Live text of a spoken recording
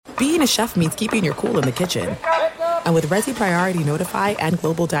being a chef means keeping your cool in the kitchen. And with Resi Priority Notify and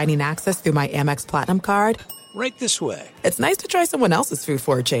Global Dining Access through my Amex Platinum card, Right this way. it's nice to try someone else's food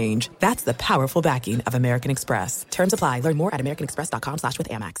for a change. That's the powerful backing of American Express. Terms apply. Learn more at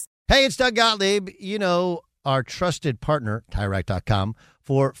americanexpress.com/withAmex. Hey, it's Doug Gottlieb. You know, our trusted partner, TireRack.com,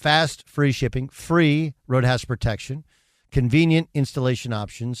 for fast, free shipping, free road hazard protection, convenient installation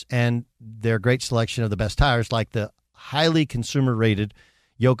options, and their great selection of the best tires like the highly consumer-rated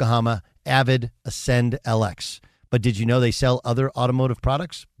Yokohama Avid Ascend LX. But did you know they sell other automotive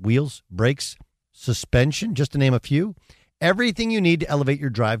products? Wheels, brakes, suspension, just to name a few. Everything you need to elevate your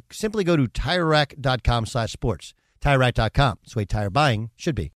drive. Simply go to TireRack.com/sports. TireRack.com. It's the way tire buying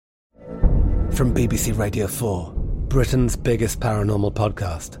should be. From BBC Radio 4, Britain's biggest paranormal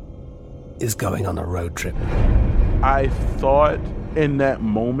podcast is going on a road trip. I thought in that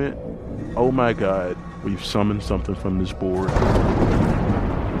moment, oh my God, we've summoned something from this board.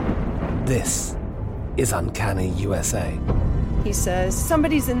 This is Uncanny USA. He says,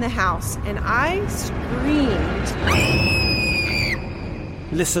 somebody's in the house, and I screamed.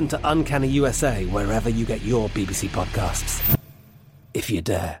 Listen to Uncanny USA wherever you get your BBC podcasts, if you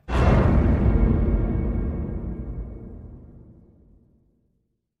dare.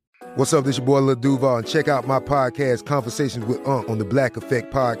 What's up, this your boy Lil Duval, and check out my podcast, Conversations with Unc, on the Black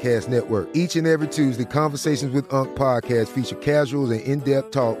Effect Podcast Network. Each and every Tuesday, Conversations with Unc podcast feature casuals and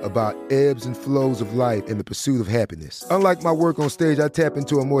in-depth talk about ebbs and flows of life and the pursuit of happiness. Unlike my work on stage, I tap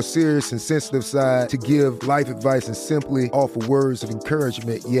into a more serious and sensitive side to give life advice and simply offer words of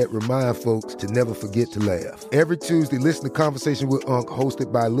encouragement, yet remind folks to never forget to laugh. Every Tuesday, listen to Conversations with Unc,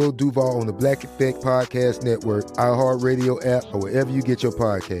 hosted by Lil Duval on the Black Effect Podcast Network, iHeartRadio app, or wherever you get your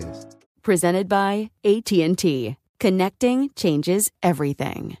podcasts. Presented by AT&T. Connecting changes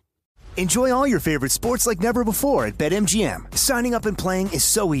everything. Enjoy all your favorite sports like never before at BetMGM. Signing up and playing is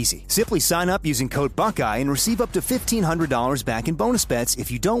so easy. Simply sign up using code Buckeye and receive up to $1,500 back in bonus bets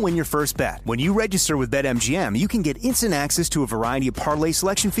if you don't win your first bet. When you register with BetMGM, you can get instant access to a variety of parlay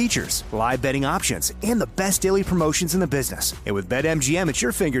selection features, live betting options, and the best daily promotions in the business. And with BetMGM at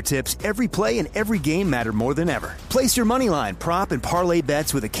your fingertips, every play and every game matter more than ever. Place your moneyline, prop, and parlay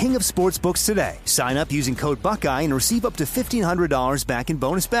bets with the king of sportsbooks today. Sign up using code Buckeye and receive up to $1,500 back in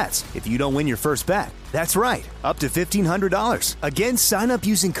bonus bets if you don't win your first bet. That's right, up to $1,500. Again, sign up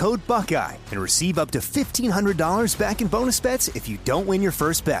using code Buckeye and receive up to $1,500 back in bonus bets if you don't win your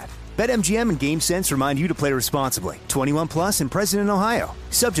first bet. BetMGM and GameSense remind you to play responsibly. 21 plus and present in Ohio.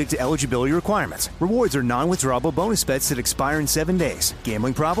 Subject to eligibility requirements. Rewards are non-withdrawable bonus bets that expire in 7 days.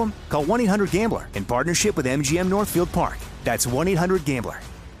 Gambling problem? Call 1-800-GAMBLER in partnership with MGM Northfield Park. That's 1-800-GAMBLER.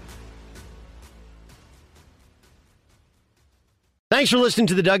 Thanks for listening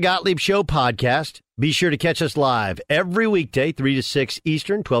to the Doug Gottlieb Show podcast. Be sure to catch us live every weekday, 3 to 6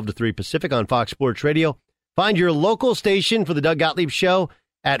 Eastern, 12 to 3 Pacific on Fox Sports Radio. Find your local station for the Doug Gottlieb Show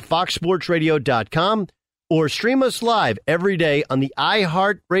at foxsportsradio.com or stream us live every day on the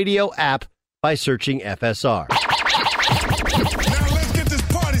iHeartRadio app by searching FSR. Now let's get this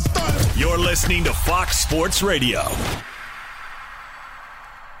party started. You're listening to Fox Sports Radio.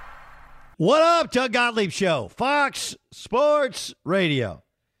 What up, Doug Gottlieb Show, Fox Sports Radio.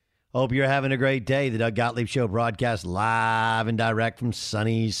 Hope you're having a great day. The Doug Gottlieb Show broadcast live and direct from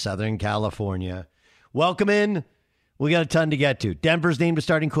sunny Southern California. Welcome in. We got a ton to get to. Denver's named a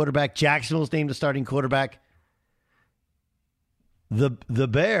starting quarterback. Jacksonville's named a starting quarterback. The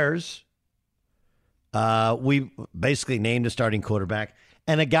Bears, we basically named a starting quarterback.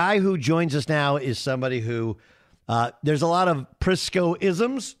 And a guy who joins us now is somebody who, there's a lot of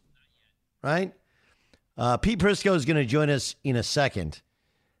Prisco-isms. Right? Pete Prisco is going to join us in a second,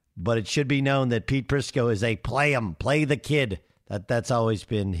 but it should be known that Pete Prisco is a play the kid. That's always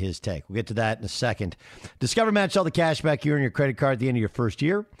been his take. We'll get to that in a second. Discover match all the cash back you earn your credit card at the end of your first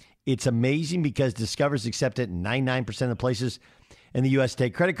year. It's amazing because Discover's accepted in 99% of the places in the U.S. to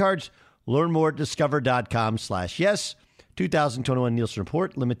take credit cards. Learn more at discover.com/yes. 2021 Nielsen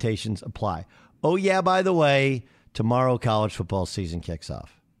Report. Limitations apply. Oh, yeah, by the way, tomorrow college football season kicks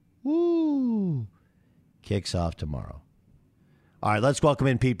off. Woo! Kicks off tomorrow. All right, let's welcome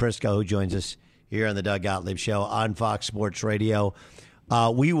in Pete Prisco, who joins us here on the Doug Gottlieb Show on Fox Sports Radio.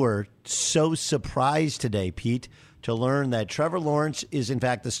 We were so surprised today, Pete, to learn that Trevor Lawrence is, in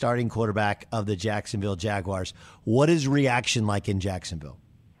fact, the starting quarterback of the Jacksonville Jaguars. What is reaction like in Jacksonville?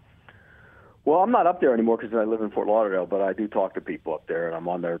 Well, I'm not up there anymore because I live in Fort Lauderdale, but I do talk to people up there, and I'm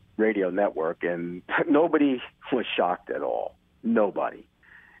on their radio network, and nobody was shocked at all. Nobody.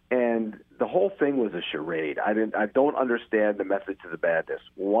 And the whole thing was a charade. I don't understand the method to the madness.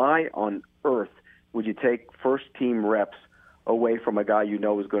 Why on earth would you take first-team reps away from a guy you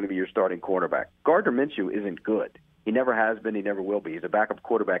know is going to be your starting quarterback. Gardner Minshew isn't good. He never has been. He never will be. He's a backup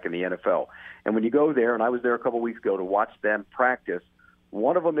quarterback in the NFL. And when you go there, and I was there a couple of weeks ago to watch them practice,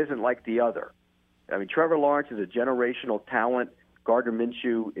 one of them isn't like the other. I mean, Trevor Lawrence is a generational talent. Gardner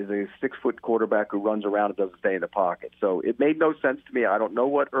Minshew is a 6-foot quarterback who runs around and doesn't stay in the pocket. So it made no sense to me. I don't know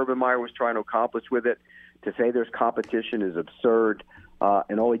what Urban Meyer was trying to accomplish with it. To say there's competition is absurd,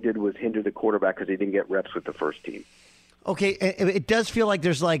 and all he did was hinder the quarterback because he didn't get reps with the first team. Okay, it does feel like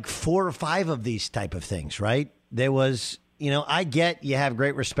there's like 4 or 5 of these type of things, right? There was, I get you have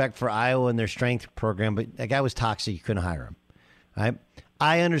great respect for Iowa and their strength program, but that guy was toxic. You couldn't hire him, right?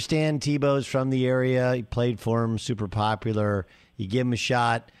 I understand Tebow's from the area. He played for him, super popular. You give him a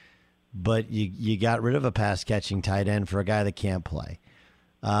shot, but you got rid of a pass-catching tight end for a guy that can't play.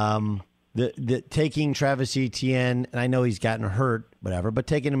 The taking Travis Etienne, and I know he's gotten hurt, whatever, but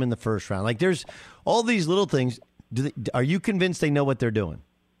taking him in the first round. Like, there's all these little things. Are you convinced they know what they're doing?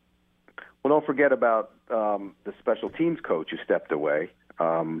 Well, don't forget about the special teams coach who stepped away,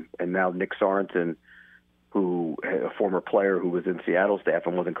 and now Nick Sorensen, who a former player who was in Seattle staff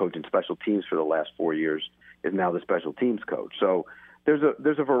and wasn't coaching special teams for the last 4 years, is now the special teams coach. So there's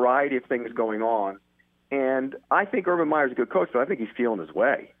a variety of things going on, and I think Urban Meyer's a good coach, but I think he's feeling his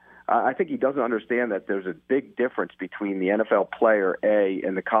way. I think he doesn't understand that there's a big difference between the NFL player, A,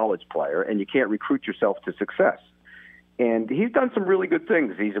 and the college player, and you can't recruit yourself to success. And he's done some really good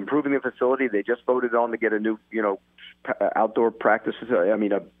things. He's improving the facility. They just voted on to get a new, outdoor practice facility. I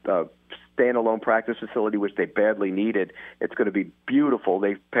mean, a standalone practice facility, which they badly needed. It's going to be beautiful.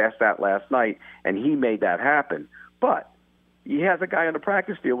 They passed that last night, and he made that happen. But he has a guy on the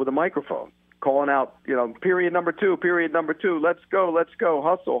practice field with a microphone calling out, period number two, let's go,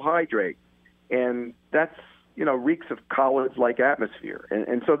 hustle, hydrate. And that's, reeks of college-like atmosphere.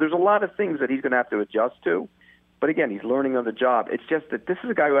 And so there's a lot of things that he's going to have to adjust to. But again, he's learning on the job. It's just that this is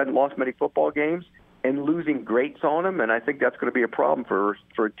a guy who hadn't lost many football games and losing greats on him, and I think that's going to be a problem for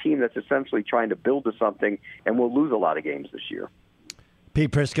a team that's essentially trying to build to something and will lose a lot of games this year. Pete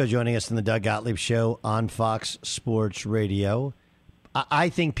Prisco joining us in the Doug Gottlieb Show on Fox Sports Radio. I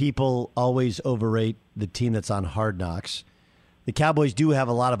think people always overrate the team that's on Hard Knocks. The Cowboys do have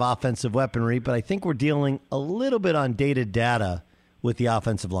a lot of offensive weaponry, but I think we're dealing a little bit on dated data with the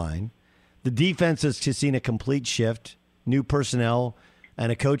offensive line. The defense has seen a complete shift, new personnel, and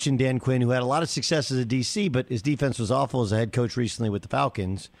a coach in Dan Quinn who had a lot of success as a DC, but his defense was awful as a head coach recently with the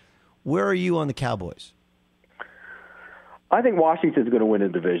Falcons. Where are you on the Cowboys? I think Washington's going to win the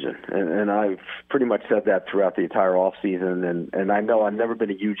division, and I've pretty much said that throughout the entire offseason. And I know I've never been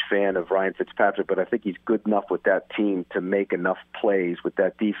a huge fan of Ryan Fitzpatrick, but I think he's good enough with that team to make enough plays with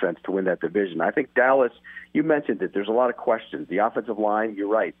that defense to win that division. I think Dallas, you mentioned it, there's a lot of questions. The offensive line, you're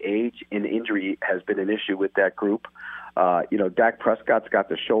right, age and injury has been an issue with that group. Dak Prescott's got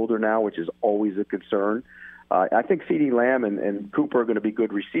the shoulder now, which is always a concern. I think CeeDee Lamb and Cooper are going to be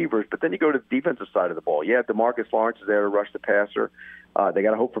good receivers, but then you go to the defensive side of the ball. Yeah, DeMarcus Lawrence is there to rush the passer. They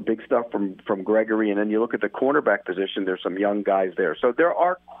got to hope for big stuff from Gregory, and then you look at the cornerback position. There's some young guys there, so there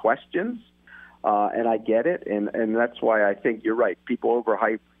are questions, and I get it, and that's why I think you're right. People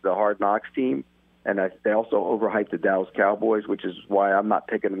overhype the Hard Knocks team, and they also overhype the Dallas Cowboys, which is why I'm not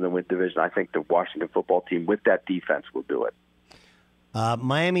picking them to win division. I think the Washington football team with that defense will do it.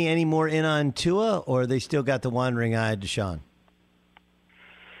 Miami any more in on Tua, or they still got the wandering-eyed Deshaun?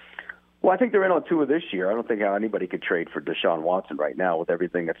 Well, I think they're in on Tua this year. I don't think how anybody could trade for Deshaun Watson right now with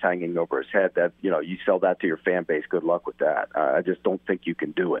everything that's hanging over his head. That you sell that to your fan base. Good luck with that. I just don't think you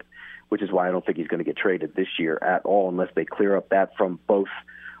can do it, which is why I don't think he's going to get traded this year at all unless they clear up that from both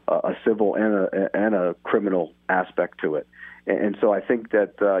a civil and a criminal aspect to it. And so I think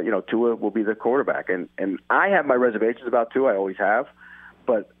that, Tua will be the quarterback. And I have my reservations about Tua. I always have.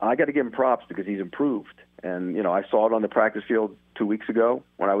 But I got to give him props because he's improved. And, I saw it on the practice field 2 weeks ago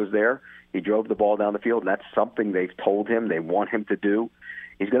when I was there. He drove the ball down the field, and that's something they've told him they want him to do.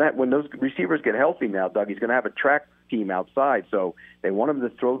 He's going to, when those receivers get healthy now, Doug, he's going to have a track team outside. So they want him to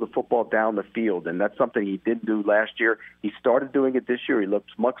throw the football down the field, and that's something he didn't do last year. He started doing it this year. He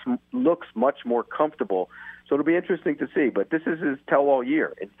looks much more comfortable. So it'll be interesting to see. But this is his tell-all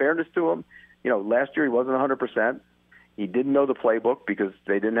year. In fairness to him, last year he wasn't 100%. He didn't know the playbook because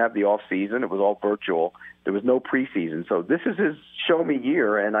they didn't have the off season. It was all virtual. There was no preseason. So this is his show-me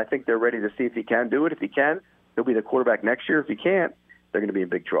year, and I think they're ready to see if he can do it. If he can, he'll be the quarterback next year. If he can't, they're going to be in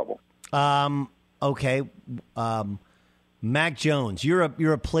big trouble. Okay. Mac Jones, you're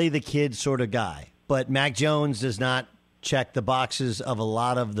a play the kid sort of guy, but Mac Jones does not check the boxes of a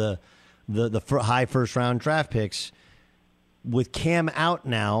lot of the high first-round draft picks. With Cam out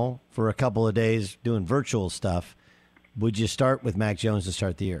now for a couple of days doing virtual stuff, would you start with Mac Jones to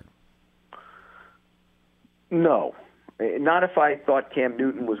start the year? No. Not if I thought Cam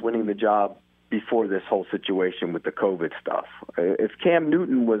Newton was winning the job before this whole situation with the COVID stuff. If Cam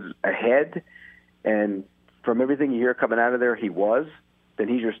Newton was ahead, and from everything you hear coming out of there he was, then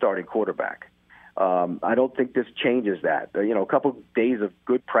he's your starting quarterback. I don't think this changes that. A couple days of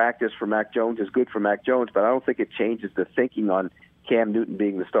good practice for Mac Jones is good for Mac Jones, but I don't think it changes the thinking on Cam Newton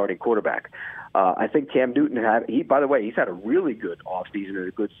being the starting quarterback. I think Cam Newton by the way, he's had a really good offseason and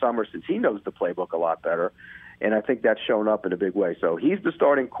a good summer since he knows the playbook a lot better, and I think that's shown up in a big way. So he's the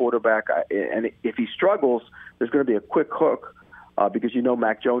starting quarterback, and if he struggles, there's going to be a quick hook because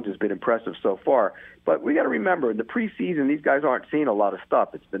Mac Jones has been impressive so far. But we got to remember, in the preseason, these guys aren't seeing a lot of stuff.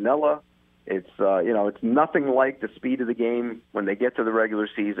 It's vanilla. It's it's nothing like the speed of the game when they get to the regular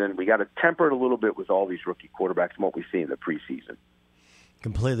season. We got to temper it a little bit with all these rookie quarterbacks and what we see in the preseason.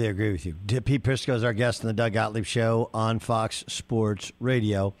 Completely agree with you. Pete Prisco is our guest on the Doug Gottlieb Show on Fox Sports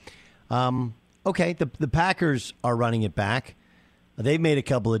Radio. Okay, the Packers are running it back. They've made a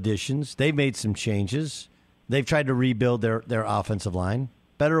couple additions. They've made some changes. They've tried to rebuild their offensive line.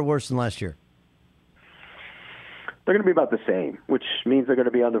 Better or worse than last year? They're going to be about the same, which means they're going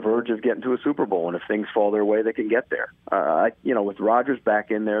to be on the verge of getting to a Super Bowl. And if things fall their way, they can get there. With Rodgers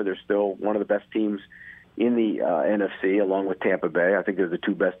back in there, they're still one of the best teams in the NFC, along with Tampa Bay. I think they're the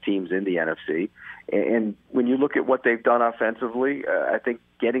two best teams in the NFC. And when you look at what they've done offensively, I think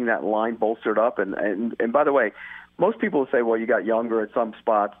getting that line bolstered up. And by the way, most people say, well, you got younger at some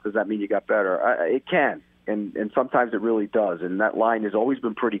spots. Does that mean you got better? It can. And sometimes it really does. And that line has always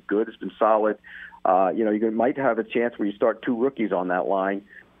been pretty good. It's been solid. You might have a chance where you start two rookies on that line.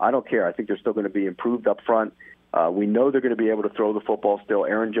 I don't care. I think they're still going to be improved up front. We know they're going to be able to throw the football still.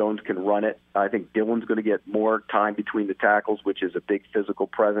 Aaron Jones can run it. I think Dylan's going to get more time between the tackles, which is a big physical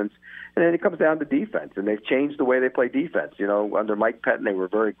presence. And then it comes down to defense, and they've changed the way they play defense. Under Mike Pettin, they were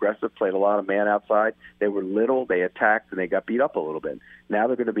very aggressive, played a lot of man outside. They were little, they attacked, and they got beat up a little bit. Now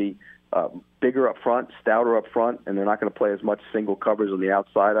they're going to be bigger up front, stouter up front, and they're not going to play as much single coverage on the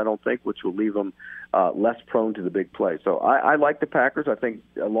outside, I don't think, which will leave them less prone to the big play. So I like the Packers. I think,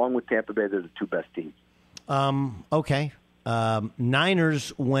 along with Tampa Bay, they're the two best teams. Okay.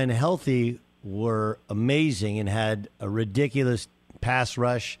 Niners, when healthy, were amazing and had a ridiculous pass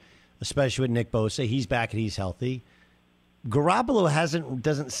rush, especially with Nick Bosa. He's back and he's healthy. Garoppolo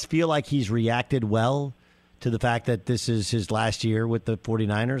doesn't feel like he's reacted well to the fact that this is his last year with the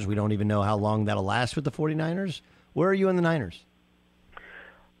 49ers. We don't even know how long that'll last with the 49ers. Where are you in the Niners?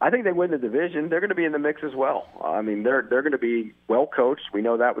 I think they win the division. They're going to be in the mix as well. I mean, they're going to be well coached. We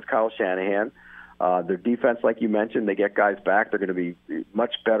know that with Kyle Shanahan. Their defense, like you mentioned, they get guys back. They're going to be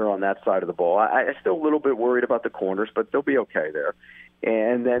much better on that side of the ball. I'm still a little bit worried about the corners, but they'll be okay there.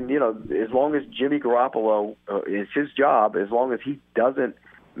 And then, as long as Jimmy Garoppolo is his job, as long as he doesn't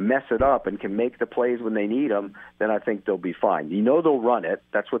mess it up and can make the plays when they need them, then I think they'll be fine. They'll run it.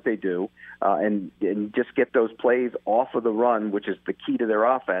 That's what they do. And just get those plays off of the run, which is the key to their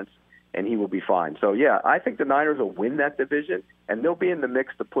offense, and he will be fine. So, yeah, I think the Niners will win that division, and they'll be in the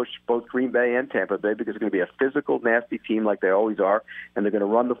mix to push both Green Bay and Tampa Bay because it's going to be a physical, nasty team like they always are, and they're going to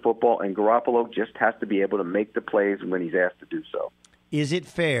run the football, and Garoppolo just has to be able to make the plays when he's asked to do so. Is it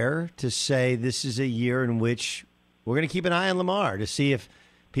fair to say this is a year in which we're going to keep an eye on Lamar to see if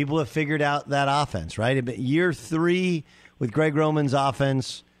people have figured out that offense, right? Year 3 with Greg Roman's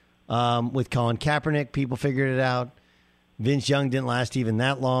offense, with Colin Kaepernick, people figured it out. Vince Young didn't last even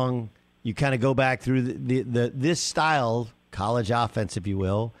that long. You kind of go back through this style, college offense, if you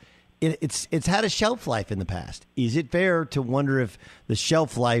will. It's had a shelf life in the past. Is it fair to wonder if the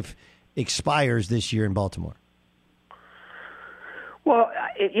shelf life expires this year in Baltimore? Well,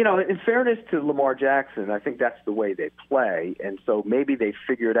 in fairness to Lamar Jackson, I think that's the way they play, and so maybe they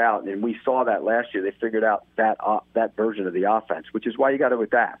figured out, and we saw that last year. They figured out that version of the offense, which is why you got to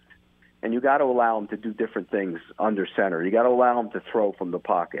adapt, and you got to allow them to do different things under center. You got to allow them to throw from the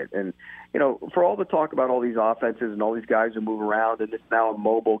pocket, and for all the talk about all these offenses and all these guys who move around, and it's now a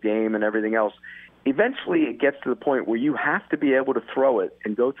mobile game and everything else. Eventually, it gets to the point where you have to be able to throw it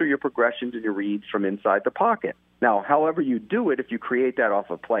and go through your progressions and your reads from inside the pocket. Now, however you do it, if you create that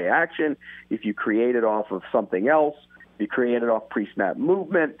off of play action, if you create it off of something else, if you create it off pre-snap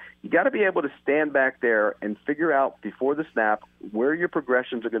movement, you got to be able to stand back there and figure out before the snap where your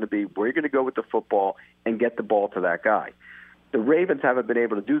progressions are going to be, where you're going to go with the football, and get the ball to that guy. The Ravens haven't been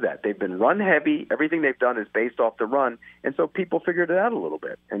able to do that. They've been run heavy. Everything they've done is based off the run, and so people figured it out a little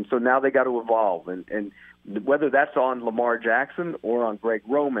bit. And so now they got to evolve. And whether that's on Lamar Jackson or on Greg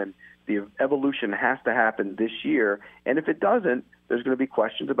Roman, the evolution has to happen this year. And if it doesn't, there's going to be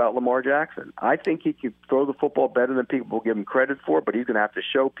questions about Lamar Jackson. I think he can throw the football better than people will give him credit for, but he's going to have to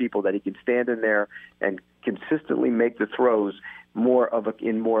show people that he can stand in there and consistently make the throws in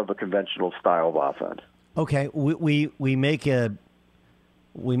more of a conventional style of offense. Okay, we make an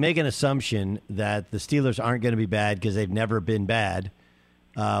assumption that the Steelers aren't going to be bad because they've never been bad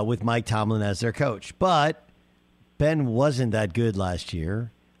with Mike Tomlin as their coach. But Ben wasn't that good last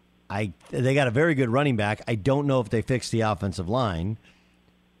year. They got a very good running back. I don't know if they fixed the offensive line.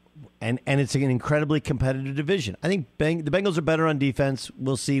 And it's an incredibly competitive division. I think the Bengals are better on defense.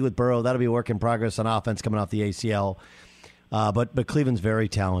 We'll see with Burrow. That'll be a work in progress on offense coming off the ACL. But Cleveland's very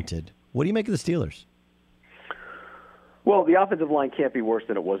talented. What do you make of the Steelers? Well, the offensive line can't be worse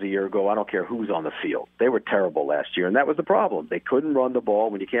than it was a year ago. I don't care who's on the field. They were terrible last year, and that was the problem. They couldn't run the ball.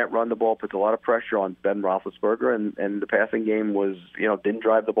 When you can't run the ball, it puts a lot of pressure on Ben Roethlisberger, and the passing game didn't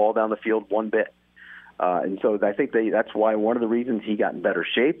drive the ball down the field one bit. And so I think that's why one of the reasons he got in better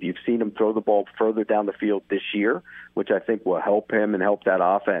shape. You've seen him throw the ball further down the field this year, which I think will help him and help that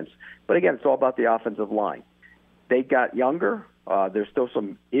offense. But again, it's all about the offensive line. They got younger. There's still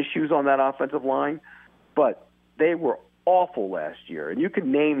some issues on that offensive line, but they were awful last year. And you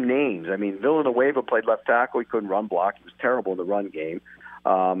can name names. I mean, Villanueva played left tackle. He couldn't run block. He was terrible in the run game.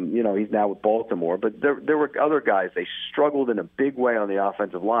 He's now with Baltimore. But there were other guys. They struggled in a big way on the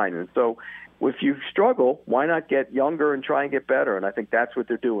offensive line. And so if you struggle, why not get younger and try and get better? And I think that's what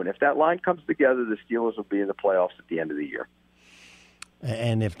they're doing. If that line comes together, the Steelers will be in the playoffs at the end of the year.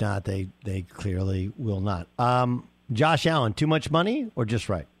 And if not, they clearly will not. Josh Allen, too much money or just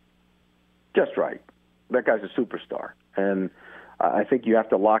right? Just right. That guy's a superstar. And I think you have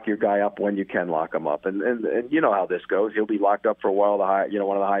to lock your guy up when you can lock him up. And you know how this goes. He'll be locked up for a while,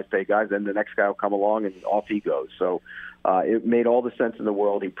 one of the highest paid guys, then the next guy will come along and off he goes. So it made all the sense in the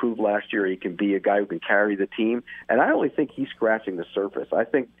world. He proved last year he can be a guy who can carry the team. And I only think he's scratching the surface. I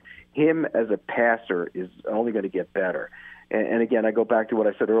think him as a passer is only going to get better. And again, I go back to what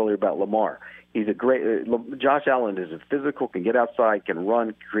I said earlier about Lamar. He's a great Josh Allen is a physical, can get outside, can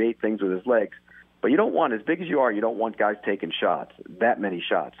run, create things with his legs. But you don't want, as big as you are, you don't want guys taking shots, that many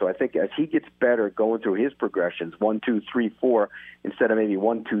shots. So I think as he gets better going through his progressions, 1, 2, 3, 4, instead of maybe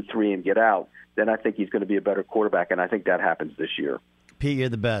 1, 2, 3 and get out, then I think he's going to be a better quarterback, and I think that happens this year. Pete, you're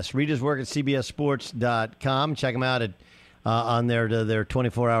the best. Read his work at cbssports.com. Check him out on their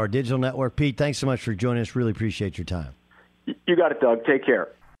 24-hour digital network. Pete, thanks so much for joining us. Really appreciate your time. You got it, Doug. Take care.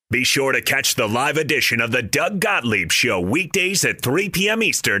 Be sure to catch the live edition of the Doug Gottlieb Show weekdays at 3 p.m.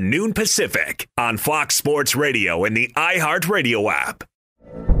 Eastern, noon Pacific on Fox Sports Radio and the iHeartRadio app.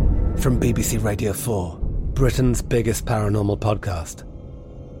 From BBC Radio 4, Britain's biggest paranormal podcast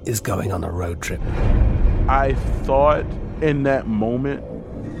is going on a road trip. I thought in that moment,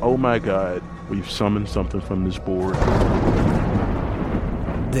 oh my God, we've summoned something from this board.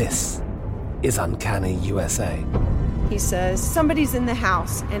 This is Uncanny USA. He says, somebody's in the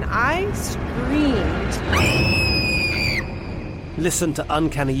house, and I screamed. Listen to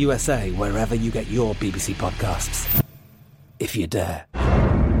Uncanny USA wherever you get your BBC podcasts, if you dare.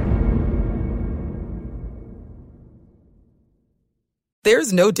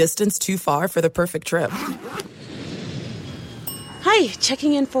 There's no distance too far for the perfect trip. Hi,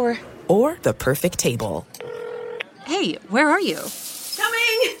 checking in for... Or the perfect table. Hey, where are you?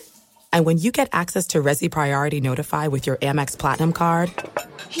 Coming! And when you get access to Resi Priority Notify with your Amex Platinum card...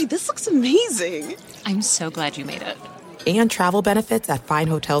 Hey, this looks amazing. I'm so glad you made it. And travel benefits at fine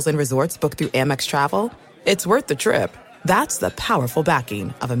hotels and resorts booked through Amex Travel, it's worth the trip. That's the powerful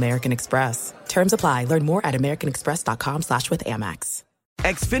backing of American Express. Terms apply. Learn more at americanexpress.com/withAmex.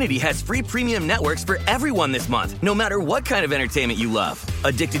 Xfinity has free premium networks for everyone this month, no matter what kind of entertainment you love.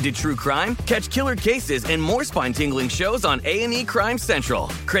 Addicted to true crime? Catch killer cases and more spine-tingling shows on A&E Crime Central.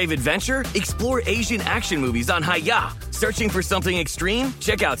 Crave adventure? Explore Asian action movies on Hi-Ya. Searching for something extreme?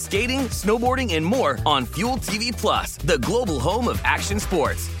 Check out skating, snowboarding, and more on Fuel TV Plus, the global home of action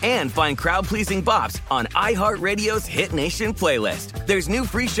sports. And find crowd-pleasing bops on iHeartRadio's Hit Nation playlist. There's new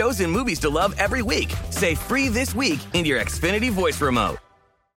free shows and movies to love every week. Say free this week in your Xfinity voice remote.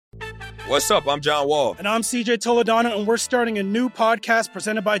 What's up? I'm John Wall. And I'm CJ Toledano, and we're starting a new podcast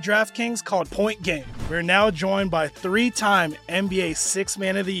presented by DraftKings called Point Game. We're now joined by three-time NBA Sixth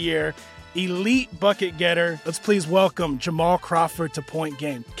Man of the Year, elite bucket getter. Let's please welcome Jamal Crawford to Point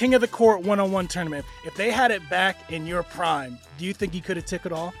Game. King of the Court one-on-one tournament. If they had it back in your prime, do you think you could have took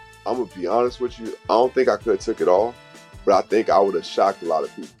it all? I'm going to be honest with you. I don't think I could have took it all. but I think I would have shocked a lot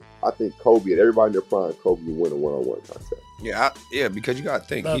of people. I think Kobe and everybody in their prime, Kobe would win a one-on-one contest. Yeah, because you got to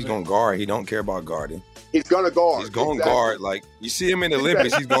think he's going to guard. He don't care about guarding. He's going to guard. He's going to guard. Like, you see him in the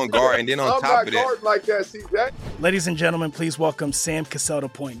Olympics, he's going to guard. And then on top of that. Like that, see that? Ladies and gentlemen, please welcome Sam Cassell to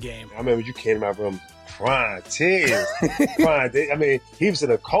Point Game. I remember you came out from prime 10. I mean, he was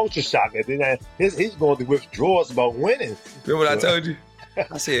in a culture shock. And then he's going through withdrawals about winning. Remember what I told you?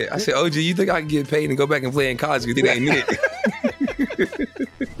 I said, OG, you think I can get paid and go back and play in college because it ain't it?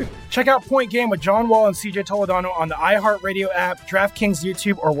 Check out Point Game with John Wall and CJ Toledano on the iHeartRadio app, DraftKings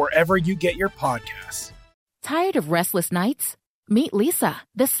YouTube, or wherever you get your podcasts. Tired of restless nights? Meet Lisa,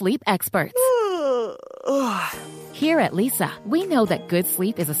 the sleep experts. Here at Lisa, we know that good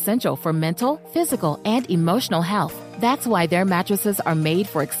sleep is essential for mental, physical, and emotional health. That's why their mattresses are made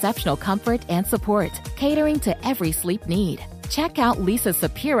for exceptional comfort and support, catering to every sleep need. Check out Lisa's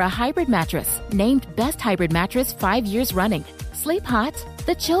Sapira Hybrid Mattress, named Best Hybrid Mattress 5 years running. Sleep hot?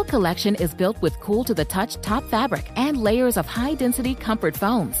 The Chill Collection is built with cool-to-the-touch top fabric and layers of high-density comfort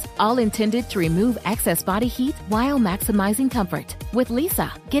foams, all intended to remove excess body heat while maximizing comfort. With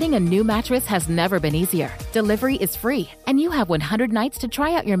Lisa, getting a new mattress has never been easier. Delivery is free, and you have 100 nights to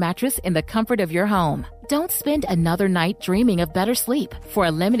try out your mattress in the comfort of your home. Don't spend another night dreaming of better sleep. For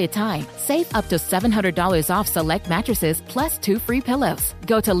a limited time, save up to $700 off select mattresses plus 2 free pillows.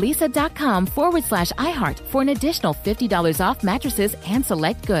 Go to lisa.com/iHeart for an additional $50 off mattresses and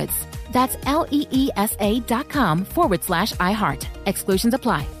select goods. That's LEESA.com/iHeart. Exclusions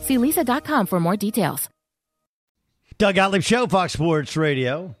apply. See lisa.com for more details. Doug Gottlieb Show, Fox Sports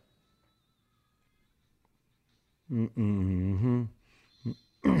Radio.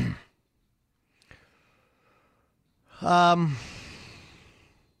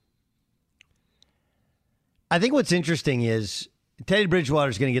 I think what's interesting is Teddy Bridgewater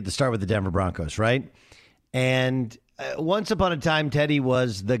is going to get the start with the Denver Broncos, right? And once upon a time, Teddy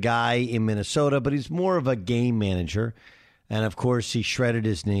was the guy in Minnesota, but he's more of a game manager. And, of course, he shredded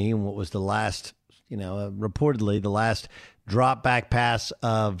his knee in what was the last, reportedly the last drop back pass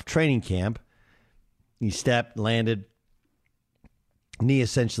of training camp. He stepped, landed, knee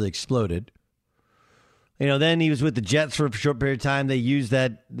essentially exploded. Then he was with the Jets for a short period of time. They used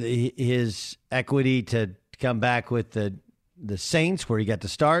his equity to come back with the Saints, where he got to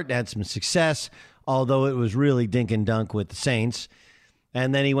start, had some success, although it was really dink and dunk with the Saints.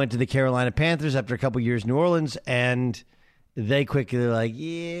 And then he went to the Carolina Panthers after a couple years in New Orleans, and they quickly were like,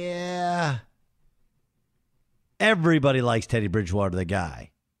 yeah, everybody likes Teddy Bridgewater, the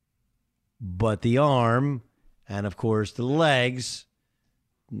guy. But the arm and, of course, the legs,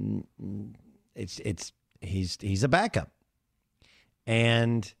 he's a backup.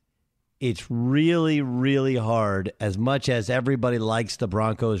 And it's really, really hard, as much as everybody likes the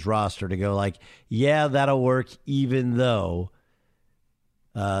Broncos roster, to go like, yeah, that'll work, even though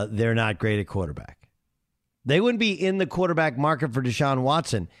they're not great at quarterback. They wouldn't be in the quarterback market for Deshaun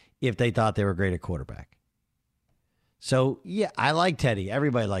Watson if they thought they were great at quarterback. So, yeah, I like Teddy.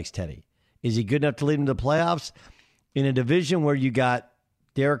 Everybody likes Teddy. Is he good enough to lead them to the playoffs? In a division where you got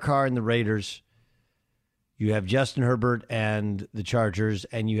Derek Carr and the Raiders, you have Justin Herbert and the Chargers,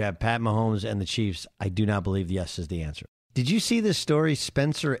 and you have Pat Mahomes and the Chiefs, I do not believe yes is the answer. Did you see this story?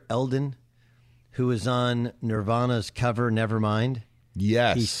 Spencer Eldon, who was on Nirvana's cover Nevermind?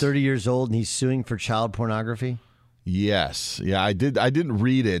 Yes. He's 30 years old, and he's suing for child pornography? Yes. Yeah, I didn't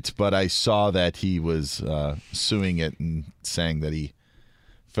read it, but I saw that he was suing it and saying that he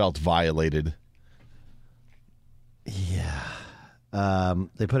felt violated. Yeah.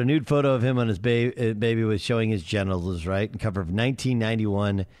 They put a nude photo of him on his baby with showing his genitals, right? And cover of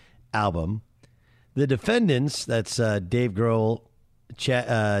 1991 album. The defendants, that's Dave Grohl,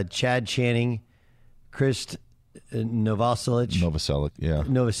 Chad Channing, Chris Novoselic,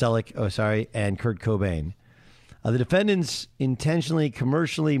 and Kurt Cobain. The defendants intentionally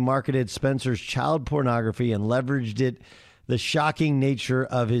commercially marketed Spencer's child pornography and leveraged the shocking nature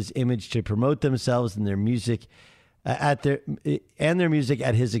of his image to promote themselves and their music at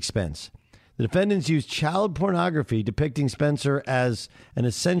his expense. The defendants used child pornography depicting Spencer as an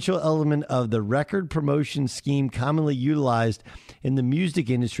essential element of the record promotion scheme commonly utilized in the music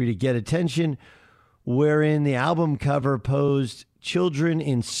industry to get attention, wherein the album cover posed children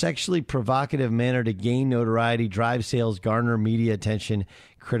in sexually provocative manner to gain notoriety, drive sales, garner media attention,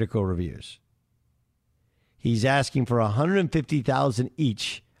 critical reviews. He's asking for $150,000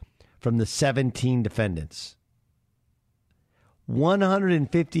 each from the 17 defendants.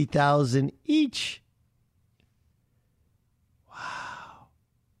 $150,000 each.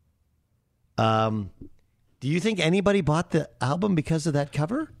 Wow. Do you think anybody bought the album because of that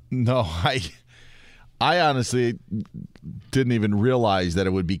cover? No, I honestly didn't even realize that it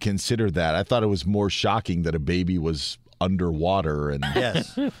would be considered that. I thought it was more shocking that a baby was underwater and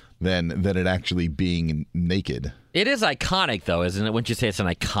than it actually being naked. It is iconic, though, isn't it? Wouldn't you say it's an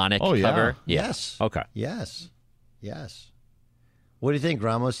iconic cover? Yeah. Yes. Okay. Yes. What do you think,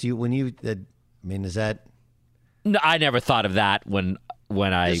 Ramos? Is that? No, I never thought of that when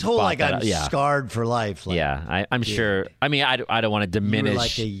I this whole bought like that. I'm scarred for life. Like, I'm sure. I mean, I don't want to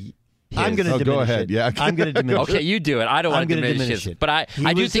diminish. I'm going to diminish go ahead. it. Yeah, I'm going to diminish it. Okay, you do it. I don't want to diminish it. But I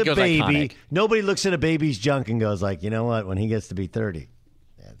do think it was iconic. Nobody looks at a baby's junk and goes like, you know what? When he gets to be 30,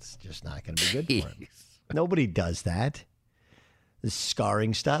 that's just not going to be good for him. Nobody does that. This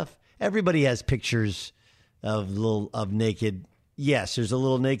scarring stuff. Everybody has pictures of naked. Yes, there's a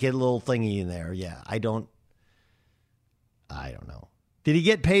little naked little thingy in there. Yeah, I don't know. Did he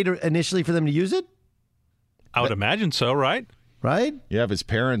get paid initially for them to use it? I would imagine so, right? Right? Yeah, if his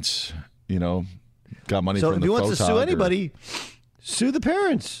parents, got money so from the So if he wants to sue photog anybody, sue the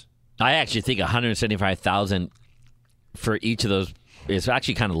parents. I actually think $175,000 for each of those is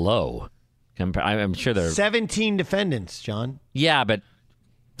actually kind of low. I'm sure they're 17 defendants, John. Yeah, but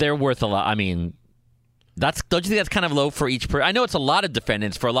they're worth a lot. I mean, don't you think that's kind of low for each person? I know it's a lot of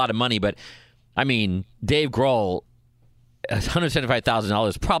defendants for a lot of money, but I mean, Dave Grohl, $175,000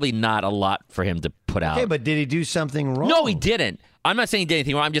 is probably not a lot for him to put out. Okay, but did he do something wrong? No, he didn't. I'm not saying he did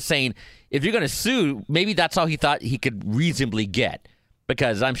anything wrong. I'm just saying if you're going to sue, maybe that's all he thought he could reasonably get.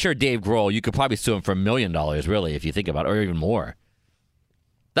 Because I'm sure Dave Grohl, you could probably sue him for $1 million, really, if you think about it, or even more.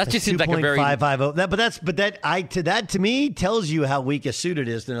 That just seems like a very 2.550. That to me tells you how weak a suit it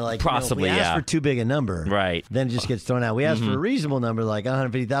is. They're like, possibly, if we ask for too big a number, right? Then it just gets thrown out. We asked for a reasonable number, like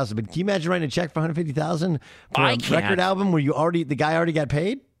 $150,000. But can you imagine writing a check for $150,000 for a record album where the guy already got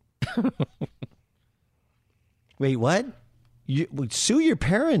paid? Wait, what? Sue your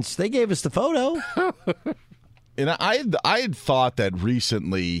parents. They gave us the photo. And I had thought that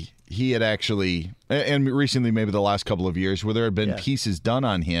recently he had actually, and recently maybe the last couple of years, where there had been pieces done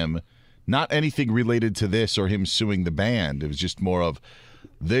on him, not anything related to this or him suing the band. It was just more of,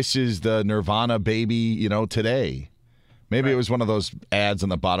 this is the Nirvana baby, today. Maybe it was one of those ads on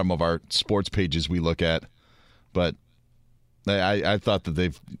the bottom of our sports pages we look at. But I thought that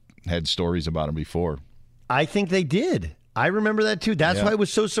they've had stories about him before. I think they did. I remember that too. That's why it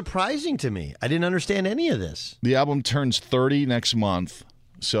was so surprising to me. I didn't understand any of this. The album turns 30 next month,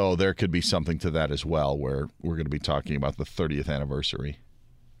 so there could be something to that as well, where we're going to be talking about the 30th anniversary.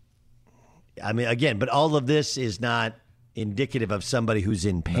 I mean, again, but all of this is not indicative of somebody who's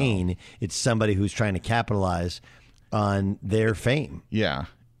in pain. No. It's somebody who's trying to capitalize on their fame. Yeah.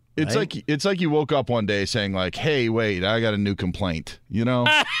 It's like you woke up one day saying like, hey, wait, I got a new complaint,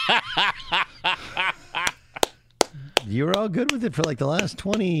 You were all good with it for like the last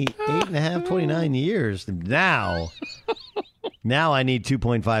 29 years. Now I need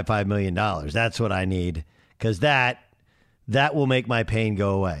 $2.55 million. That's what I need, because that will make my pain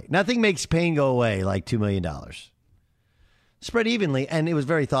go away. Nothing makes pain go away like $2 million. Spread evenly, and it was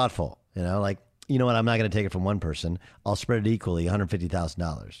very thoughtful. You know what? I'm not going to take it from one person. I'll spread it equally,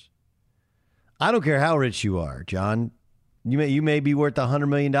 $150,000. I don't care how rich you are, John. You may be worth $100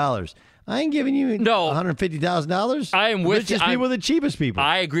 million. I ain't giving you $150,000. I am with you. Richest people are the cheapest people.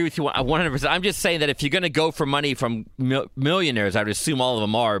 I agree with you 100%. I'm just saying that if you're going to go for money from millionaires, I would assume all of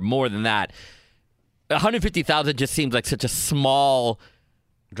them are more than that. $150,000 just seems like such a small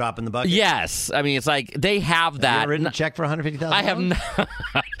drop in the bucket. Yes, I mean it's like they have that. Have you ever written a check for $150,000? I have not.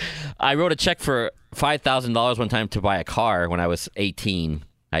 I wrote a check for $5,000 one time to buy a car when I was 18.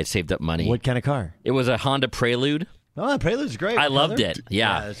 I had saved up money. What kind of car? It was a Honda Prelude. Oh, Prelude's great. I loved it.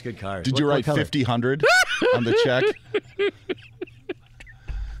 Yeah, that's a good car. Did you write 5,000 on the check?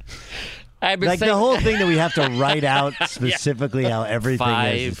 The whole thing that we have to write out specifically how everything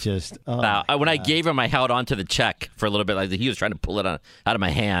is just. When I gave him, I held on to the check for a little bit. Like he was trying to pull it out of my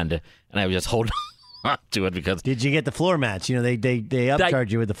hand, and I was just holding on to it because. Did you get the floor mats? They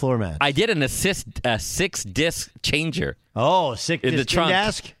upcharge you with the floor mats. I did a 6-disc changer. Oh, 6 in the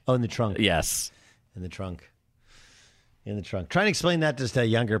trunk. Oh, in the trunk. Yes, in the trunk. In the trunk. Try and explain that just to a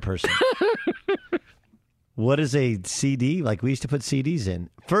younger person. What is a CD? Like we used to put CDs in.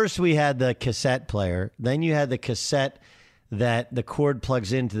 First we had the cassette player. Then you had the cassette that the cord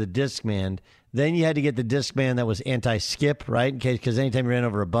plugs into the Discman. Then you had to get the Discman that was anti-skip, right? Because anytime you ran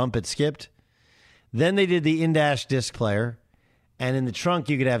over a bump, it skipped. Then they did the in-dash disc player. And in the trunk,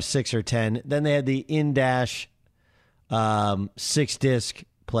 you could have 6 or 10. Then they had the in-dash 6-disc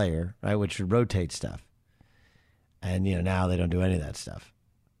player, right, which would rotate stuff. And, now they don't do any of that stuff.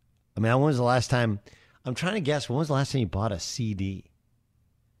 I mean, when was the last time... I'm trying to guess, when was the last time you bought a CD?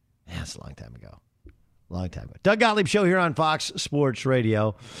 Man, that's a long time ago. Long time ago. Doug Gottlieb Show here on Fox Sports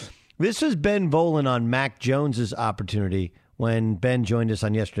Radio. This is Ben Volen on Mac Jones's opportunity when Ben joined us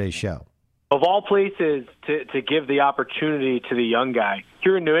on yesterday's show. Of all places to give the opportunity to the young guy,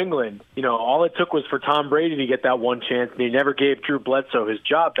 here in New England, all it took was for Tom Brady to get that one chance, and he never gave Drew Bledsoe his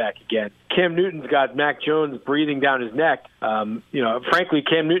job back again. Cam Newton's got Mac Jones breathing down his neck. Frankly,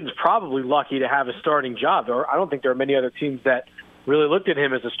 Cam Newton's probably lucky to have a starting job. I don't think there are many other teams that really looked at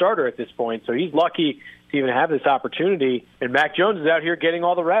him as a starter at this point, so he's lucky to even have this opportunity. And Mac Jones is out here getting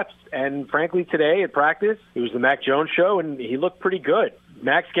all the reps. And frankly, today at practice, it was the Mac Jones show, and he looked pretty good.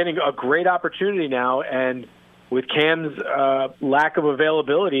 Mac's getting a great opportunity now, and with Cam's lack of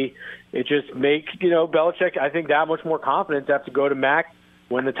availability, it just makes Belichick, I think, that much more confident to have to go to Mac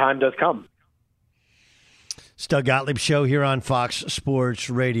when the time does come. It's Doug Gottlieb Show here on Fox Sports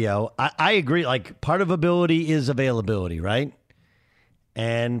Radio. I agree. Like, part of ability is availability, right?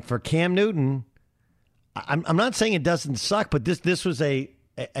 And for Cam Newton, I'm not saying it doesn't suck, but this was a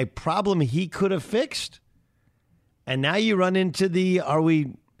problem he could have fixed. And now you run into are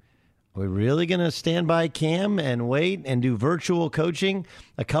we really going to stand by Cam and wait and do virtual coaching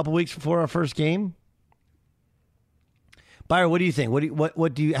a couple weeks before our first game? Byron, what do you think?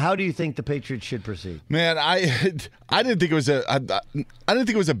 How do you think the Patriots should proceed? Man, I didn't think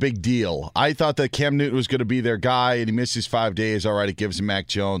it was a big deal. I thought that Cam Newton was going to be their guy, and he misses 5 days. All right, it gives Mac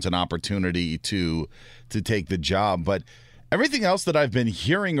Jones an opportunity to take the job, but everything else that I've been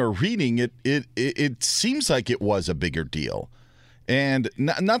hearing or reading, it seems like it was a bigger deal. And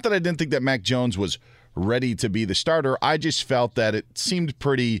not that I didn't think that Mac Jones was ready to be the starter. I just felt that it seemed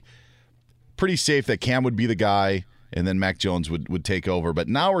pretty safe that Cam would be the guy and then Mac Jones would take over. But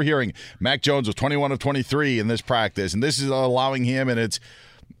now we're hearing Mac Jones was 21 of 23 in this practice, and this is allowing him, and it's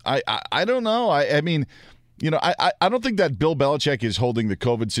I don't know. I mean, I don't think that Bill Belichick is holding the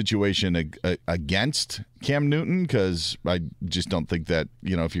COVID situation against Cam Newton, because I just don't think that,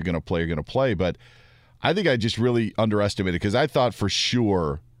 if you're going to play, you're going to play. But I think I just really underestimated, because I thought for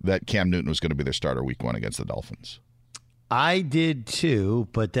sure that Cam Newton was going to be their starter week 1 against the Dolphins. I did too,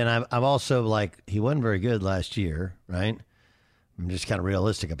 but then I'm also like, he wasn't very good last year, right? I'm just kind of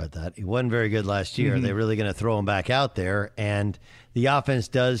realistic about that. He wasn't very good last year. Mm-hmm. They're really going to throw him back out there, and the offense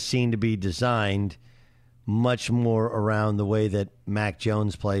does seem to be designed much more around the way that Mac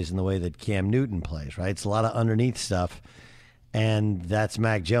Jones plays and the way that Cam Newton plays, right? It's a lot of underneath stuff, and that's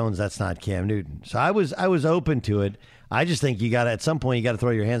Mac Jones. That's not Cam Newton. So I was open to it. I just think at some point, you got to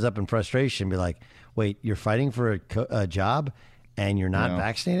throw your hands up in frustration and be like, wait, you're fighting for a job and you're not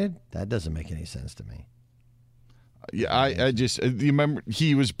vaccinated? That doesn't make any sense to me. Yeah, I just, you remember,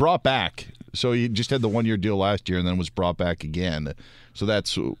 he was brought back. So he just had the 1-year deal last year and then was brought back again. So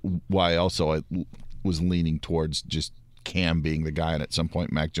that's why also I was leaning towards just Cam being the guy, and at some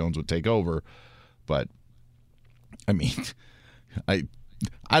point Mac Jones would take over. But, I mean,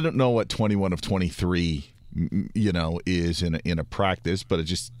 I don't know what 21 of 23 is in a practice, but it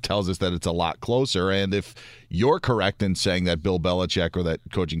just tells us that it's a lot closer. And if you're correct in saying that Bill Belichick or that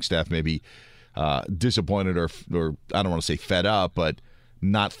coaching staff may be disappointed or I don't want to say fed up, but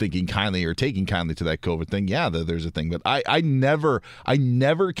not thinking kindly or taking kindly to that COVID thing, yeah, there's a thing. But I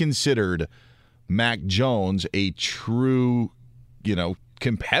never considered Mac Jones a true,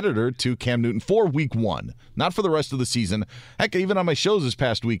 competitor to Cam Newton for week 1, not for the rest of the season. Heck, even on my shows this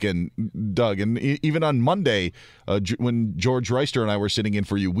past weekend, Doug, and even on Monday, when George Reister and I were sitting in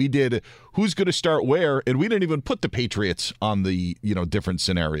for you, we did who's going to start where, and we didn't even put the Patriots on the different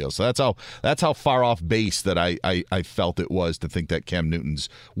scenarios. So that's how far off base that I felt it was to think that Cam Newton's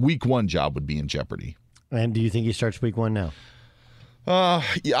week 1 job would be in jeopardy. And do you think he starts week 1 now? Yeah,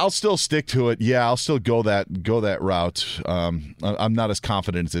 I'll still stick to it. Yeah, I'll still go that route. I'm not as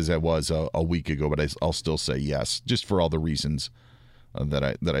confident as I was a week ago, but I'll still say yes, just for all the reasons that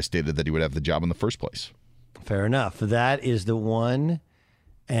I stated that he would have the job in the first place. Fair enough. That is the one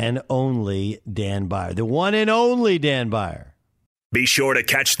and only Dan Byer. The one and only Dan Byer. Be sure to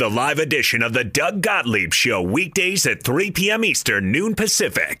catch the live edition of the Doug Gottlieb Show weekdays at 3 p.m. Eastern, noon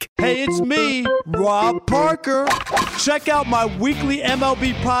Pacific. Hey, it's me, Rob Parker. Check out my weekly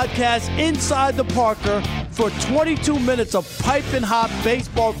MLB podcast, Inside the Parker, for 22 minutes of piping hot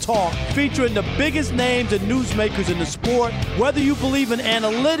baseball talk featuring the biggest names and newsmakers in the sport. Whether you believe in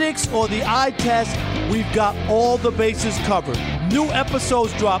analytics or the eye test, we've got all the bases covered. New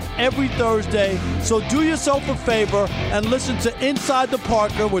episodes drop every Thursday, so do yourself a favor and listen to Inside the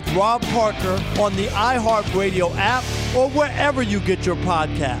Parker with Rob Parker on the iHeartRadio app or wherever you get your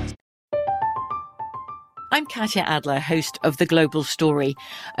podcast. I'm Katya Adler, host of The Global Story.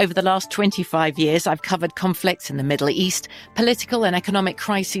 Over the last 25 years, I've covered conflicts in the Middle East, political and economic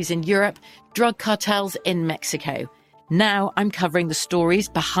crises in Europe, drug cartels in Mexico. Now I'm covering the stories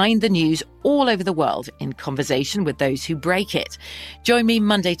behind the news all over the world in conversation with those who break it. Join me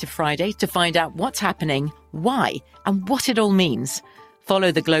Monday to Friday to find out what's happening, why, and what it all means.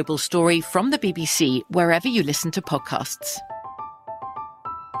 Follow The Global Story from the BBC wherever you listen to podcasts.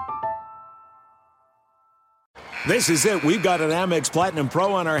 This is it. We've got an Amex Platinum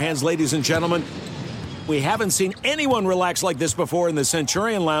Pro on our hands, ladies and gentlemen. We haven't seen anyone relax like this before in the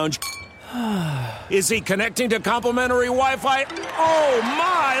Centurion Lounge. Is he connecting to complimentary Wi-Fi? Oh,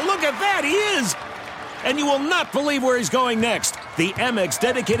 my! Look at that! He is! And you will not believe where he's going next. The Amex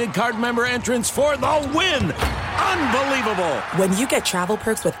dedicated card member entrance for the win! Unbelievable! When you get travel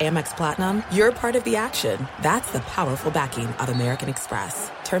perks with Amex Platinum, you're part of the action. That's the powerful backing of American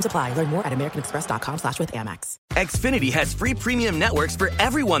Express. Terms apply. Learn more at americanexpress.com/withAmex. Xfinity has free premium networks for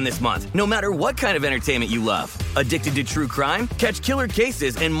everyone this month, no matter what kind of entertainment you love. Addicted to true crime? Catch killer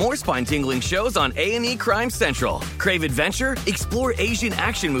cases and more spine-tingling shows on A&E Crime Central. Crave adventure? Explore Asian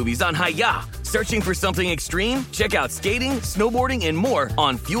action movies on Hi-Ya. Searching for something extreme? Check out skating, snowboarding, and more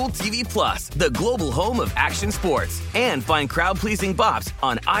on Fuel TV Plus, the global home of action sports. And find crowd-pleasing bops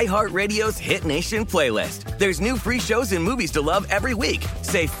on iHeartRadio's Hit Nation playlist. There's new free shows and movies to love every week.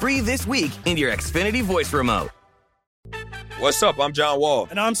 Say free this week in your Xfinity voice remote. What's up? I'm John Wall.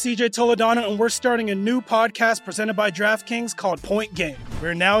 And I'm CJ Toledano, and we're starting a new podcast presented by DraftKings called Point Game.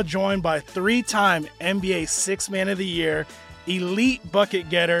 We're now joined by three-time NBA Sixth Man of the Year, elite bucket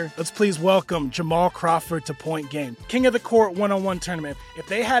getter. Let's please welcome Jamal Crawford to Point Game. King of the Court one-on-one tournament. If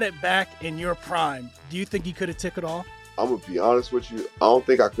they had it back in your prime, do you think you could have took it all? I'm going to be honest with you. I don't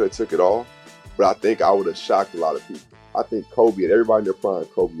think I could have took it all, but I think I would have shocked a lot of people. I think Kobe and everybody in their prime,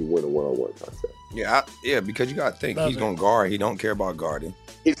 Kobe would win a one-on-one contest. Yeah, because you got to think he's going to guard. He don't care about guarding.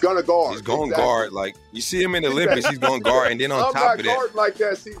 He's going to guard. He's going to guard. Like, you see him in the Olympics, he's going to guard. And then on top of that. I'm not guarding like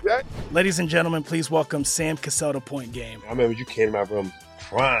that, CJ. Ladies and gentlemen, please welcome Sam Cassell to Point Game. I remember you came out from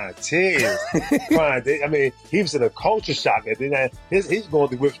crying, tears, crying. I mean, he was in a culture shock. And then he's going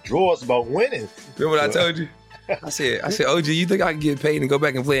through withdrawals about winning. Remember what I told you? I said, OG, you think I can get paid and go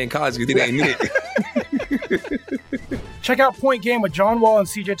back and play in college because it ain't it? Check out Point Game with John Wall and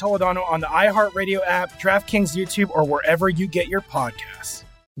CJ Toledano on the iHeartRadio app, DraftKings YouTube, or wherever you get your podcasts.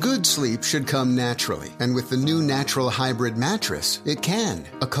 Good sleep should come naturally, and with the new Natural Hybrid mattress, it can.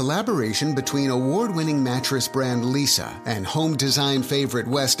 A collaboration between award-winning mattress brand Lisa and home design favorite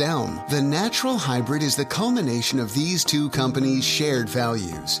West Elm, the Natural Hybrid is the culmination of these two companies' shared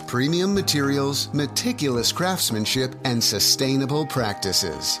values: premium materials, meticulous craftsmanship, and sustainable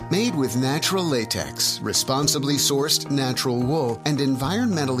practices. Made with natural latex, responsibly sourced natural wool, and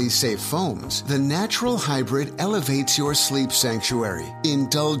environmentally safe foams, the Natural Hybrid elevates your sleep sanctuary,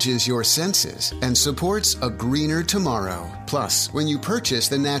 indulges your senses, and supports a greener tomorrow. Plus, when you purchase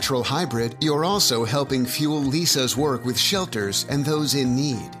the Natural Hybrid, you're also helping fuel Lisa's work with shelters and those in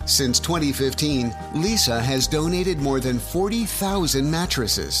need. Since 2015, Lisa has donated more than 40,000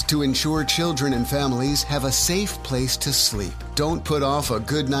 mattresses to ensure children and families have a safe place to sleep. Don't put off a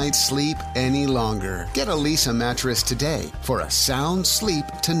good night's sleep any longer. Get a Lisa mattress today for a sound sleep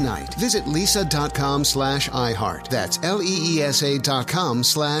tonight. Visit lisa.com/iHeart. That's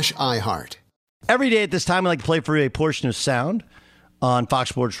LEESA.com/iHeart. Every day at this time, we like to play for you a portion of sound on Fox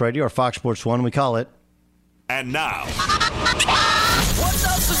Sports Radio or Fox Sports 1. We call it. And now. What's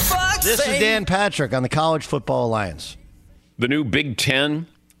up, the Fox? This is Dan Patrick on the College Football Alliance. The new Big Ten.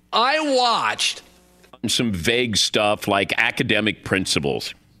 I watched some vague stuff like academic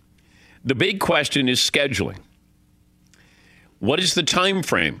principles. The big question is scheduling. What is the time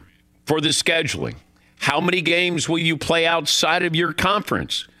frame for the scheduling? How many games will you play outside of your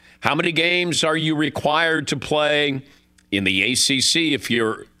conference? How many games are you required to play in the ACC if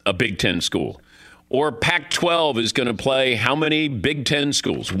you're a Big Ten school? Or Pac-12 is going to play how many Big Ten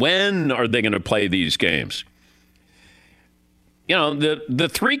schools? When are they going to play these games? You know, the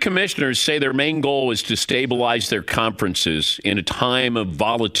three commissioners say their main goal is to stabilize their conferences in a time of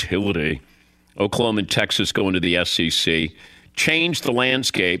volatility. Oklahoma and Texas go into the SEC, change the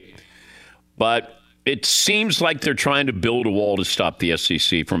landscape, but it seems like they're trying to build a wall to stop the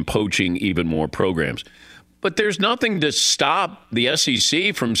SEC from poaching even more programs. But there's nothing to stop the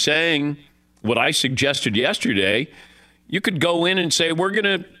SEC from saying what I suggested yesterday. You could go in and say, we're going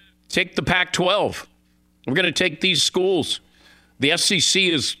to take the Pac-12. We're going to take these schools. The SEC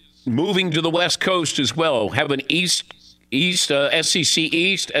is moving to the West Coast as well. Have an SEC East,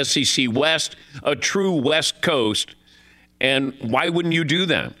 SEC West, a true West Coast. And why wouldn't you do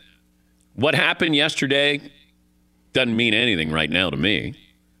that? What happened yesterday doesn't mean anything right now to me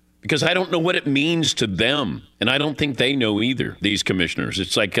because I don't know what it means to them. And I don't think they know either, these commissioners.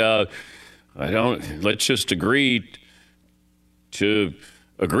 It's like, let's just agree to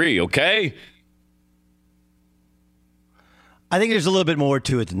agree, okay? I think there's a little bit more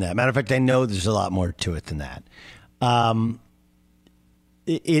to it than that. Matter of fact, I know there's a lot more to it than that.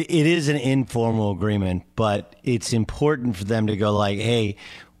 It is an informal agreement, but it's important for them to go like, hey,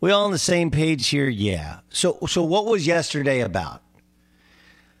 we all on the same page here? Yeah. So what was yesterday about?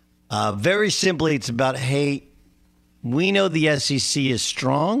 Very simply, it's about, hey, we know the SEC is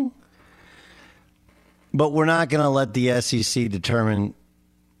strong, but we're not going to let the SEC determine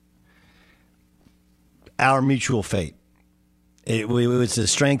our mutual fate. It was a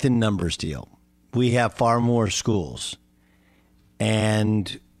strength in numbers deal. We have far more schools.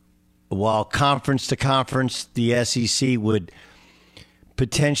 And while conference to conference, the SEC would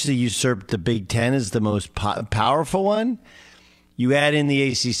potentially usurp the Big Ten as the most powerful one, you add in the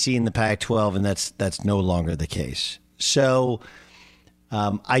ACC and the Pac-12, and that's no longer the case. So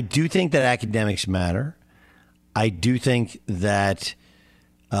I do think that academics matter. I do think that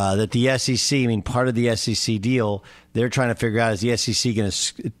that the SEC, I mean, part of the SEC deal, they're trying to figure out, is the SEC going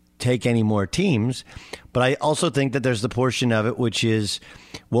to take any more teams? But I also think that there's the portion of it which is,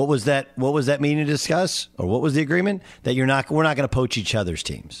 what was that meeting to discuss, or what was the agreement? That we're not going to poach each other's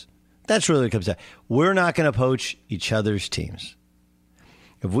teams. That's really what it comes down. We're not going to poach each other's teams.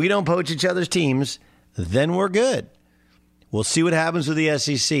 If we don't poach each other's teams, then we're good. We'll see what happens with the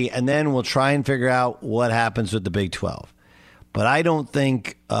SEC, and then we'll try and figure out what happens with the Big 12. But I don't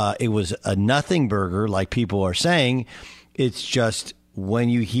think it was a nothing burger like people are saying. It's just when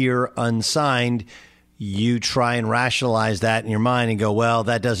you hear unsigned, you try and rationalize that in your mind and go, well,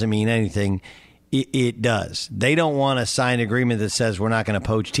 that doesn't mean anything. It does. They don't want a signed agreement that says we're not going to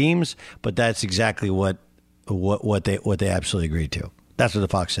poach teams, but that's exactly what they absolutely agreed to. That's what the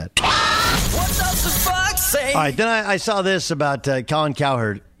Fox said. What does the Fox say? All right, then I saw this about Colin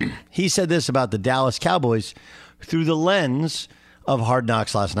Cowherd. He said this about the Dallas Cowboys through the lens of Hard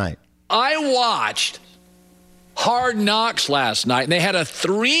Knocks last night. I watched Hard Knocks last night, and they had a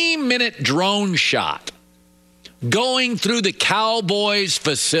 3-minute drone shot going through the Cowboys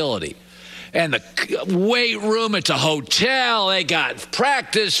facility. And the weight room, it's a hotel. They got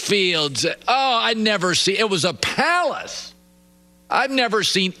practice fields. Oh, it was a palace. I've never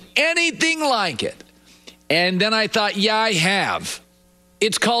seen anything like it. And then I thought, yeah, I have.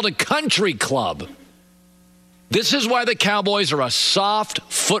 It's called a country club. This is why the Cowboys are a soft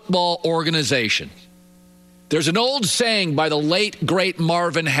football organization. There's an old saying by the late, great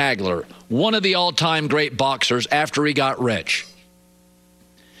Marvin Hagler, one of the all-time great boxers after he got rich.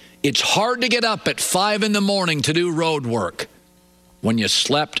 It's hard to get up at 5 a.m. to do road work when you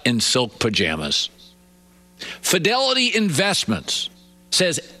slept in silk pajamas. Fidelity Investments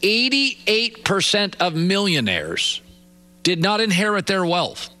says 88% of millionaires did not inherit their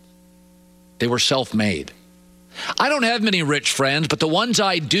wealth. They were self-made. I don't have many rich friends, but the ones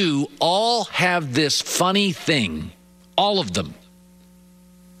I do all have this funny thing. All of them.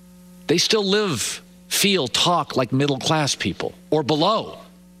 They still live, feel, talk like middle-class people or below.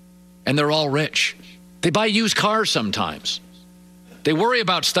 And they're all rich. They buy used cars sometimes. They worry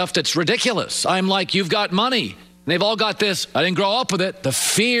about stuff that's ridiculous. I'm like, you've got money. And they've all got this, I didn't grow up with it, the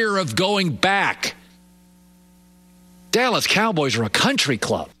fear of going back. Dallas Cowboys are a country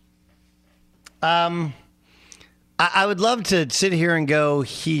club. I would love to sit here and go,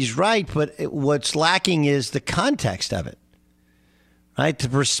 he's right, but what's lacking is the context of it, right? The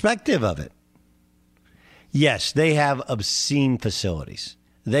perspective of it. Yes, they have obscene facilities.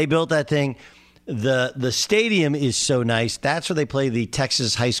 They built that thing. The stadium is so nice. That's where they play the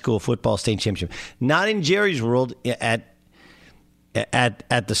Texas High School Football State Championship. Not in Jerry's World, at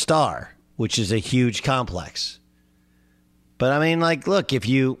the Star, which is a huge complex. But I mean, like, look, if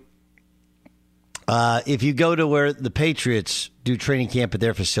you go to where the Patriots do training camp at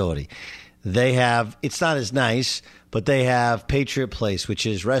their facility, they have, it's not as nice, but they have Patriot Place, which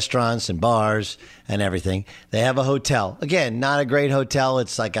is restaurants and bars and everything. They have a hotel. Again, not a great hotel.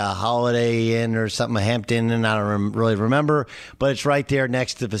 It's like a Holiday Inn or something, a Hampton Inn. I don't really remember, but it's right there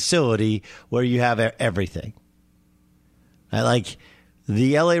next to the facility where you have everything. Like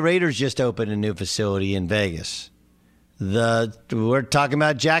the LA Raiders just opened a new facility in Vegas. We're talking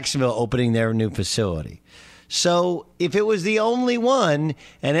about Jacksonville opening their new facility. So if it was the only one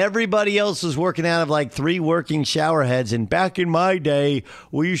and everybody else was working out of like 3 working shower heads, and back in my day,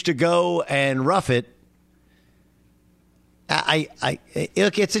 we used to go and rough it.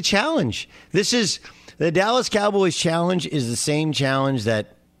 Look, it's a challenge. This is the Dallas Cowboys challenge is the same challenge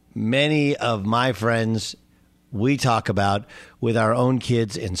that many of my friends we talk about with our own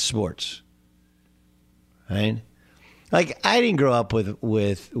kids in sports. Right? Like, I didn't grow up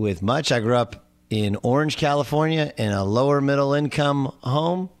with much. I grew up in Orange, California, in a lower middle income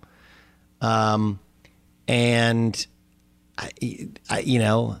home. And I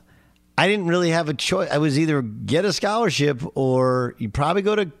didn't really have a choice. I was either get a scholarship or you probably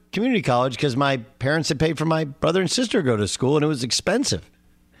go to community college because my parents had paid for my brother and sister to go to school, and it was expensive,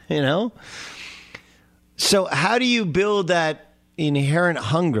 So how do you build that inherent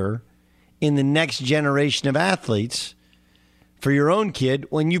hunger in the next generation of athletes for your own kid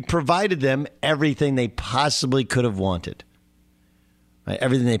when you provided them everything they possibly could have wanted? Right?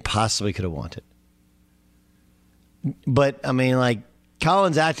 Everything they possibly could have wanted. But, I mean, like,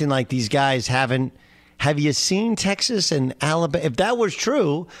 Colin's acting like these guys haven't. Have you seen Texas and Alabama? If that was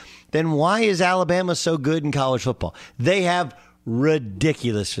true, then why is Alabama so good in college football? They have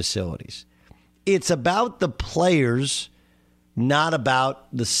ridiculous facilities. It's about the players, not about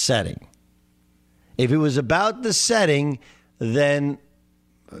the setting. If it was about the setting, then,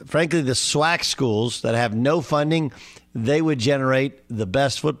 frankly, the SWAC schools that have no funding, they would generate the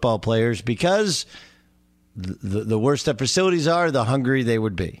best football players because the worse the facilities are, the hungrier they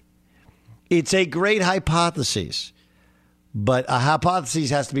would be. It's a great hypothesis, but a hypothesis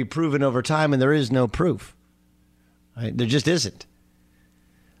has to be proven over time, and there is no proof. Right? There just isn't.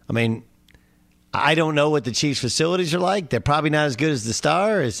 I mean, I don't know what the Chiefs' facilities are like. They're probably not as good as the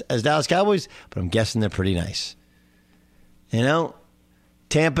Star, as Dallas Cowboys, but I'm guessing they're pretty nice.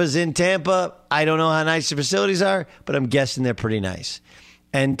 Tampa's in Tampa. I don't know how nice the facilities are, but I'm guessing they're pretty nice.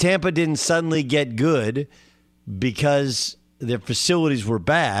 And Tampa didn't suddenly get good because their facilities were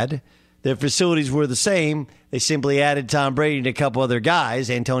bad. Their facilities were the same. They simply added Tom Brady and a couple other guys,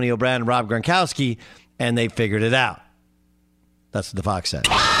 Antonio Brown and Rob Gronkowski, and they figured it out. That's what the Fox said.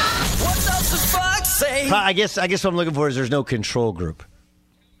 What does the Fox say? I guess what I'm looking for is there's no control group.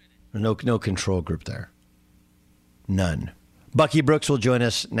 No control group there. None. Bucky Brooks will join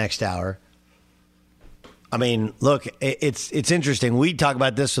us next hour. I mean, look, it's interesting. We talk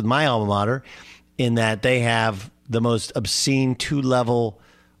about this with my alma mater in that they have the most obscene 2-level,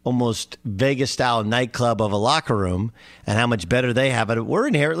 almost Vegas-style nightclub of a locker room and how much better they have it. We're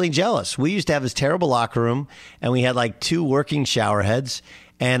inherently jealous. We used to have this terrible locker room, and we had like 2 working shower heads.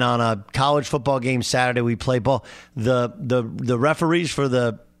 And on a college football game Saturday, we play ball. The referees for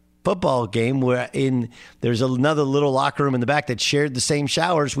the football game were in. There's another little locker room in the back that shared the same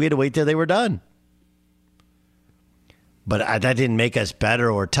showers. We had to wait till they were done. But that didn't make us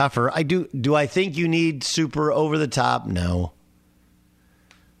better or tougher. Do I think you need super over the top? No.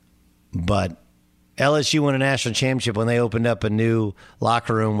 But LSU won a national championship when they opened up a new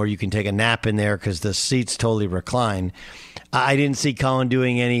locker room where you can take a nap in there because the seats totally recline. I didn't see Colin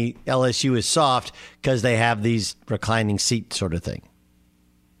doing any LSU is soft because they have these reclining seat sort of thing.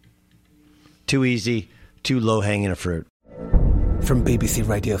 Too easy, too low-hanging a fruit. From BBC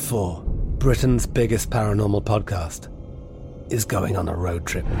Radio 4, Britain's biggest paranormal podcast is going on a road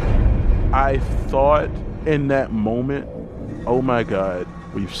trip. I thought in that moment, oh my God,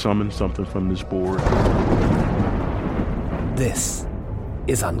 we've summoned something from this board. This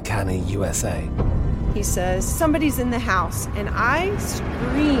is Uncanny USA. He says, somebody's in the house, and I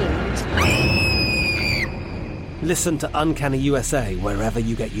screamed. Listen to Uncanny USA wherever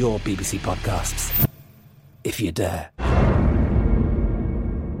you get your BBC podcasts, if you dare.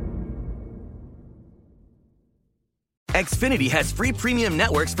 Xfinity has free premium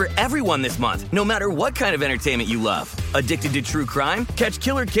networks for everyone this month, no matter what kind of entertainment you love. Addicted to true crime? Catch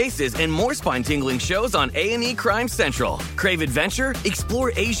killer cases and more spine-tingling shows on A&E Crime Central. Crave adventure?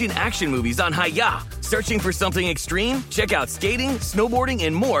 Explore Asian action movies on Hi-YAH. Searching for something extreme? Check out skating, snowboarding,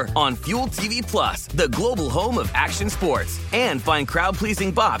 and more on Fuel TV Plus, the global home of action sports. And find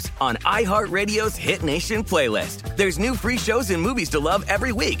crowd-pleasing bops on iHeartRadio's Hit Nation playlist. There's new free shows and movies to love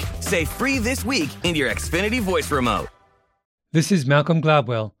every week. Say free this week in your Xfinity voice remote. This is Malcolm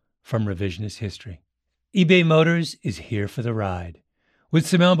Gladwell from Revisionist History. eBay Motors is here for the ride. With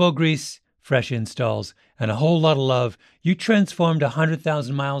some elbow grease, fresh installs, and a whole lot of love, you transformed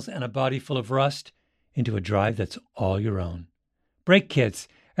 100,000 miles and a body full of rust into a drive that's all your own. Brake kits,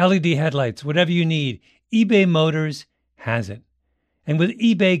 LED headlights, whatever you need, eBay Motors has it. And with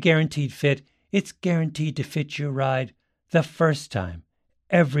eBay Guaranteed Fit, it's guaranteed to fit your ride the first time,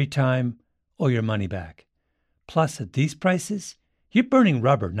 every time, or your money back. Plus, at these prices, you're burning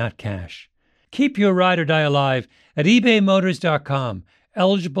rubber, not cash. Keep your ride or die alive at ebaymotors.com.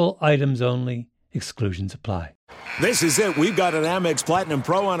 Eligible items only. Exclusions apply. This is it. We've got an Amex Platinum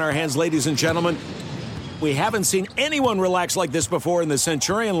Pro on our hands, ladies and gentlemen. We haven't seen anyone relax like this before in the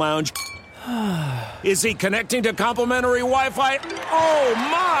Centurion Lounge. Is he connecting to complimentary Wi-Fi? Oh,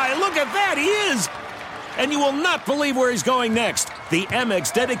 my! Look at that! He is! And you will not believe where he's going next. The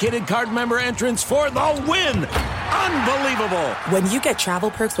Amex dedicated card member entrance for the win. Unbelievable. When you get travel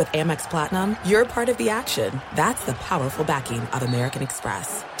perks with Amex Platinum, you're part of the action. That's the powerful backing of American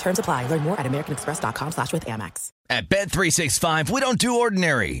Express. Terms apply. Learn more at americanexpress.com/withAmex. At Bet365, we don't do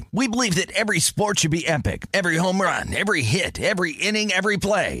ordinary. We believe that every sport should be epic. Every home run, every hit, every inning, every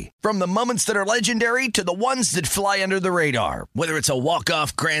play. From the moments that are legendary to the ones that fly under the radar. Whether it's a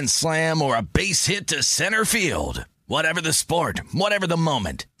walk-off grand slam or a base hit to center field. Whatever the sport, whatever the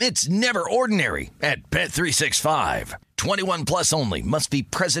moment, it's never ordinary at Bet365. 21 plus only. Must be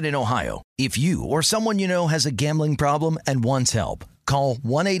present in Ohio. If you or someone you know has a gambling problem and wants help, call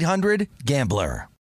 1-800-GAMBLER.